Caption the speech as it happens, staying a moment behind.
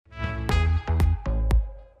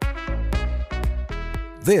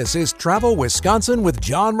This is Travel Wisconsin with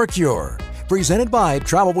John Mercure, presented by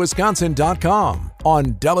TravelWisconsin.com on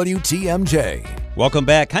WTMJ. Welcome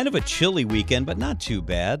back. Kind of a chilly weekend, but not too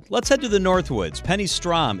bad. Let's head to the Northwoods. Penny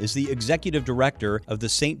Strom is the executive director of the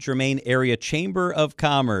St. Germain Area Chamber of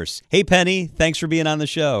Commerce. Hey, Penny, thanks for being on the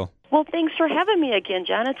show. Well, thanks for having me again,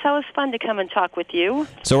 John. It's always fun to come and talk with you.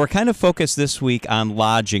 So we're kind of focused this week on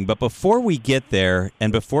lodging, but before we get there,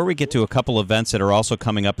 and before we get to a couple events that are also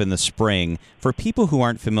coming up in the spring, for people who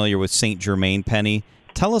aren't familiar with St. Germain, Penny,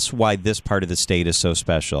 tell us why this part of the state is so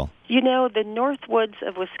special. You know, the Northwoods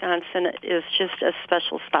of Wisconsin is just a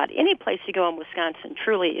special spot. Any place you go in Wisconsin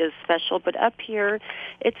truly is special, but up here,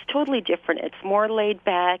 it's totally different. It's more laid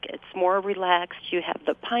back. It's more relaxed. You have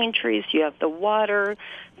the pine trees. You have the water,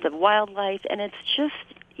 the wildlife, and it's just,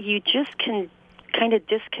 you just can kind of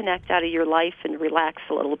disconnect out of your life and relax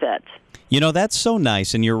a little bit. You know, that's so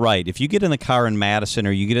nice, and you're right. If you get in the car in Madison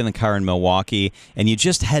or you get in the car in Milwaukee and you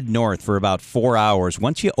just head north for about 4 hours,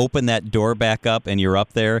 once you open that door back up and you're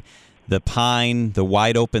up there, the pine, the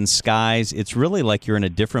wide open skies, it's really like you're in a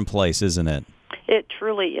different place, isn't it? It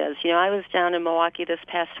truly is. You know, I was down in Milwaukee this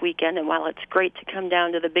past weekend, and while it's great to come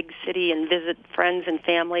down to the big city and visit friends and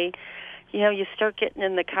family, you know, you start getting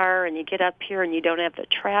in the car and you get up here and you don't have the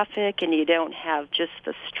traffic and you don't have just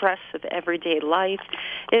the stress of everyday life.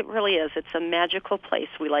 It really is. It's a magical place,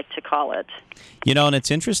 we like to call it. You know, and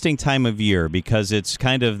it's interesting time of year because it's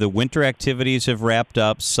kind of the winter activities have wrapped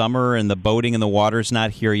up, summer and the boating and the water's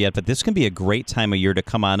not here yet, but this can be a great time of year to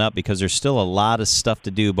come on up because there's still a lot of stuff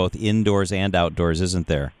to do both indoors and outdoors, isn't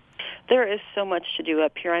there? There is so much to do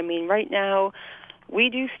up here. I mean, right now, we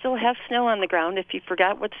do still have snow on the ground. If you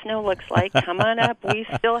forgot what snow looks like, come on up. We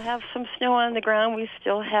still have some snow on the ground. We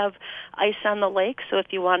still have ice on the lake. So if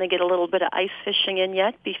you want to get a little bit of ice fishing in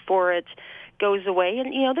yet before it goes away.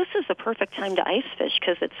 And, you know, this is the perfect time to ice fish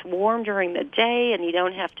because it's warm during the day and you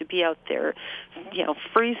don't have to be out there, you know,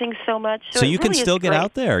 freezing so much. So you can still get great.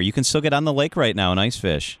 Out there. You can still get on the lake right now and ice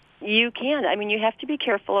fish. You can. I mean, you have to be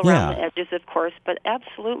careful around the edges, of course, but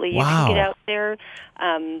absolutely, you can get out there.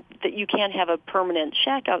 That you can't have a permanent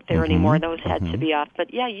shack out there anymore. Those had to be off.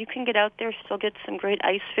 But, yeah, you can get out there, still get some great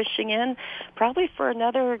ice fishing in, probably for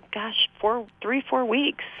another, 3-4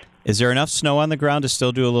 weeks. Is there enough snow on the ground to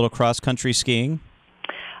still do a little cross-country skiing?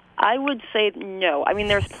 I would say no. I mean,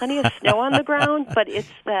 there's plenty of snow on the ground, but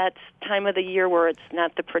it's that time of the year where it's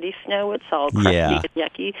not the pretty snow. It's all crusty and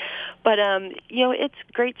yucky. But, you know, it's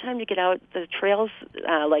a great time to get out. The trails,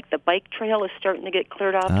 like the bike trail, is starting to get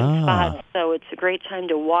cleared off in spots, so it's a great time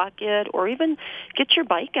to walk it or even get your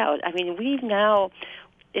bike out. I mean, we've now...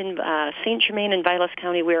 In St. Germain and Vilas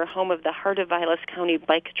County, we are home of the Heart of Vilas County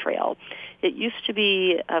Bike Trail. It used to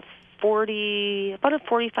be about a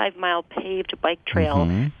 45-mile paved bike trail.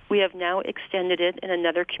 We have now extended it, and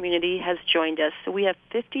another community has joined us. So we have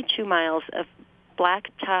 52 miles of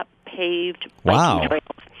blacktop paved biking trails.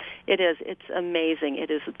 It is. It's amazing. It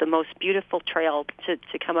is the most beautiful trail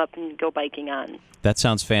to come up and go biking on. That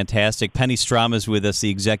sounds fantastic. Penny Strom is with us, the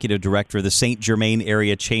executive director of the St. Germain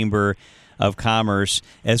Area Chamber of Commerce.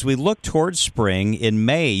 As we look towards spring, in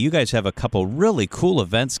May, you guys have a couple really cool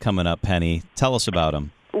events coming up, Penny. Tell us about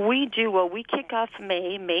them. We do. Well, we kick off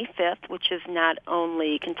May 5th, which is not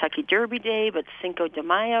only Kentucky Derby Day, but Cinco de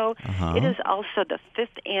Mayo. It is also the 5th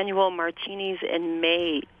annual Martinis in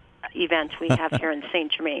May event we have here in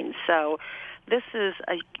St. Germain. So this is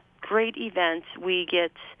a great event. We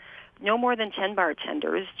get no more than 10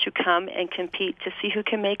 bartenders to come and compete to see who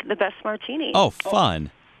can make the best martini. Oh, fun.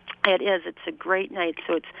 It is. It's a great night.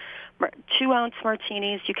 So it's 2-ounce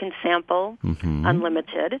martinis you can sample,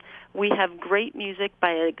 unlimited. We have great music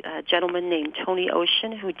by a gentleman named Tony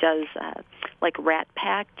Ocean who does like Rat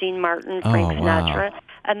Pack, Dean Martin, Frank Sinatra,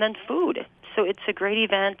 and then food. So it's a great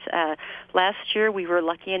event. Last year we were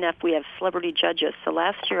lucky enough, we have celebrity judges. So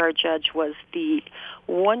last year our judge was the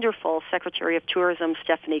wonderful Secretary of Tourism,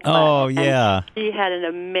 Stephanie Klett. Oh, yeah. And she had an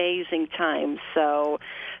amazing time. So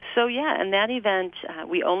yeah, and that event,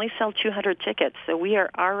 we only sell 200 tickets, so we are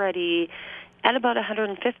already at about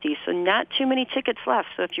 150, so not too many tickets left.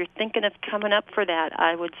 So if you're thinking of coming up for that,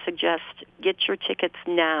 I would suggest get your tickets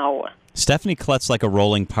now. Stephanie Klett's like a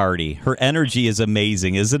rolling party. Her energy is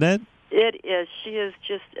amazing, isn't it? It is. She is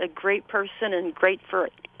just a great person and great for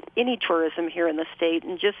any tourism here in the state,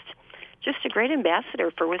 and just a great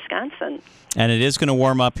ambassador for Wisconsin. And it is going to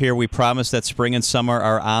warm up here. We promise that spring and summer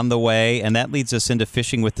are on the way, and that leads us into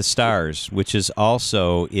Fishing with the Stars, which is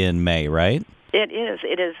also in May, right? It is.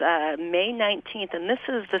 It is May 19th, and this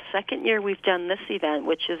is the second year we've done this event,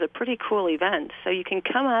 which is a pretty cool event. So you can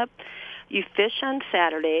come up, you fish on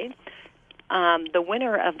Saturday. The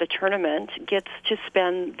winner of the tournament gets to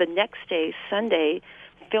spend the next day, Sunday,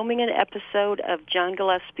 filming an episode of John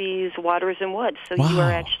Gillespie's Waters and Woods. So Wow. you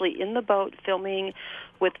are actually in the boat filming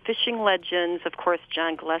with fishing legends, of course,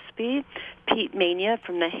 John Gillespie, Pete Mania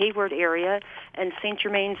from the Hayward area, and St.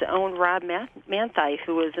 Germain's own Rob Manthei,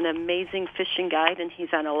 who is an amazing fishing guide, and he's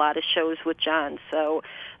on a lot of shows with John. So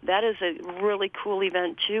that is a really cool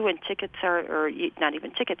event, too, and tickets are, or not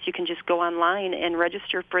even tickets, you can just go online and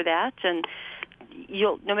register for that, and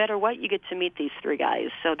you'll, no matter what, you get to meet these three guys.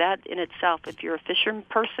 So that in itself, if you're a fisherman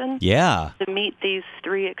person, Yeah. to meet these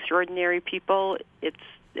three extraordinary people, it's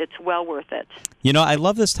well worth it. You know, I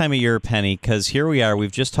love this time of year, Penny, because here we are.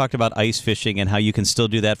 We've just talked about ice fishing and how you can still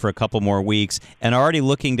do that for a couple more weeks, and already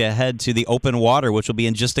looking to head to the open water, which will be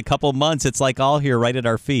in just a couple months. It's like all here right at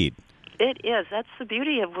our feet. It is. That's the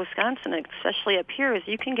beauty of Wisconsin, especially up here, is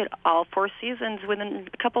you can get all four seasons within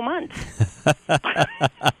a couple months.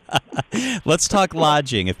 Let's talk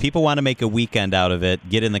lodging. If people want to make a weekend out of it,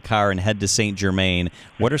 get in the car and head to St. Germain,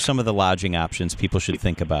 what are some of the lodging options people should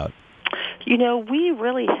think about? You know, we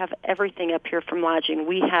really have everything up here from lodging.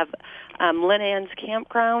 We have Lynn Ann's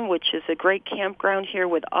Campground, which is a great campground here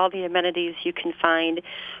with all the amenities you can find.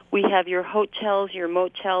 We have your hotels, your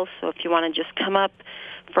motels, so if you want to just come up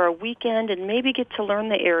for a weekend and maybe get to learn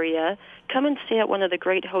the area, come and stay at one of the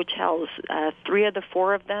great hotels. 3 of the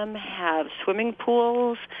 4 of them have swimming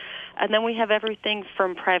pools. And then we have everything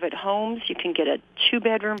from private homes. You can get a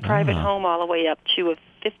 2-bedroom private home all the way up to I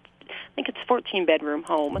think it's 14-bedroom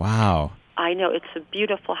home. Wow. I know, it's a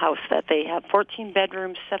beautiful house that they have. 14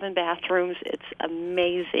 bedrooms, 7 bathrooms. It's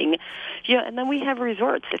amazing. Yeah, and then we have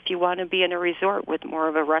resorts. If you want to be in a resort with more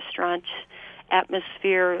of a restaurant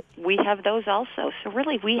atmosphere, we have those also. So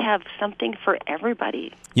really, we have something for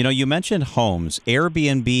everybody. You know, you mentioned homes,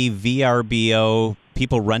 Airbnb, VRBO,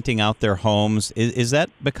 people renting out their homes. Is that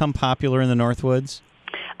become popular in the Northwoods?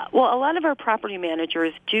 Well, a lot of our property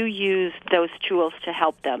managers do use those tools to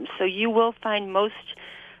help them. So you will find most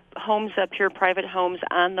homes up here, private homes,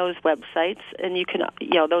 on those websites, and you can,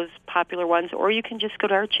 those popular ones, or you can just go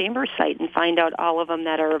to our chamber site and find out all of them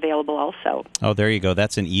that are available also. Oh, there you go.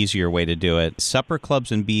 That's an easier way to do it. Supper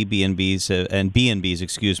clubs and B&Bs,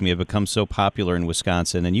 have become so popular in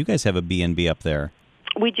Wisconsin, and you guys have a B&B up there.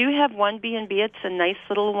 We do have one B&B. It's a nice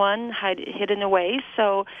little one hidden away,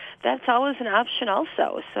 so that's always an option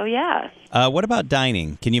also. So, yeah. What about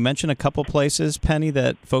dining? Can you mention a couple places, Penny,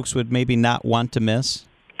 that folks would maybe not want to miss?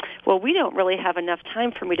 Well, we don't really have enough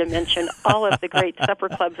time for me to mention all of the great supper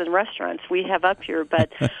clubs and restaurants we have up here,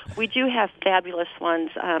 but we do have fabulous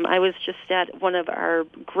ones. I was just at one of our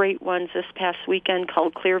great ones this past weekend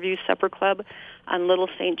called Clearview Supper Club on Little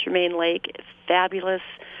St. Germain Lake. Fabulous,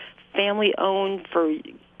 family-owned for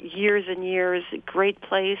years and years, great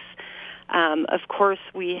place. Of course,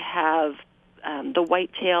 we have the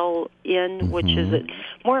Whitetail Inn, which is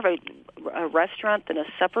more of a restaurant than a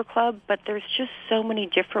supper club, but there's just so many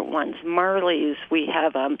different ones. Marley's, we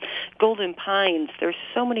have Golden Pines. There's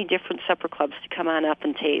so many different supper clubs to come on up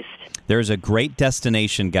and taste. There's a great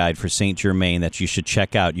destination guide for St. Germain that you should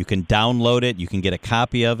check out. You can download it. You can get a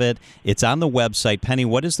copy of it. It's on the website. Penny,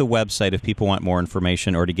 what is the website if people want more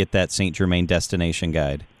information or to get that St. Germain destination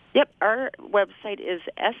guide? Yep, our website is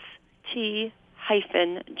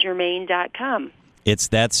st-germain.com. It's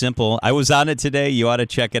that simple. I was on it today. You ought to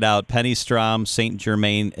check it out. Penny Strom, St.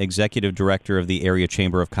 Germain, Executive Director of the Area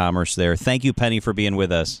Chamber of Commerce there. Thank you, Penny, for being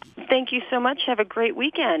with us. Thank you so much. Have a great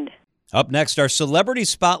weekend. Up next, our Celebrity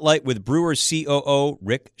Spotlight with Brewers COO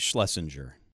Rick Schlesinger.